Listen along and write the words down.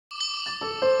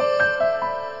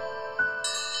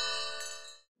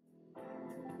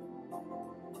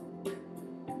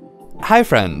Hi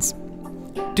friends!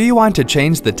 Do you want to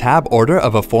change the tab order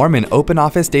of a form in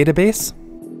OpenOffice database?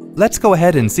 Let's go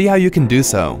ahead and see how you can do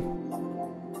so.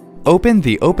 Open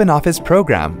the OpenOffice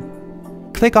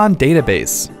program. Click on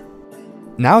Database.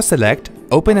 Now select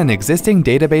Open an existing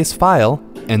database file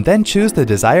and then choose the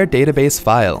desired database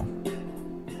file.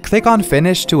 Click on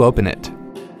Finish to open it.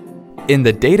 In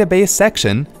the Database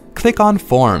section, click on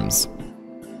Forms.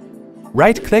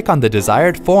 Right-click on the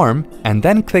desired form and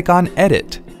then click on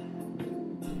Edit.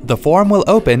 The form will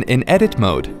open in edit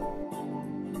mode.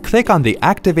 Click on the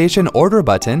Activation Order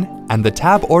button and the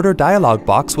Tab Order dialog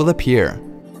box will appear.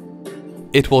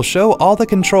 It will show all the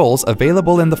controls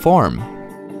available in the form.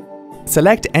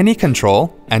 Select any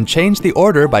control and change the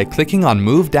order by clicking on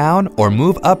Move Down or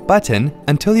Move Up button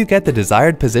until you get the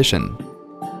desired position.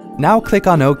 Now click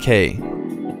on OK.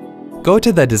 Go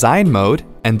to the Design mode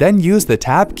and then use the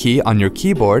Tab key on your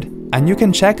keyboard and you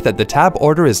can check that the tab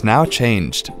order is now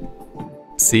changed.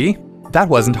 See? That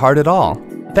wasn't hard at all.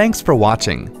 Thanks for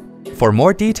watching. For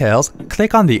more details,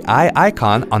 click on the eye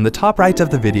icon on the top right of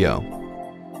the video.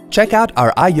 Check out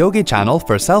our iYogi channel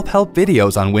for self-help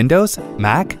videos on Windows,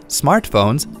 Mac,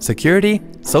 smartphones, security,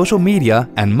 social media,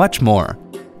 and much more.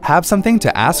 Have something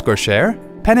to ask or share?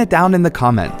 Pen it down in the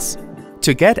comments.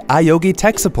 To get iYogi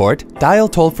tech support, dial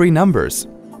toll-free numbers.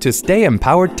 To stay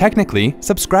empowered technically,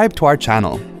 subscribe to our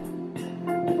channel.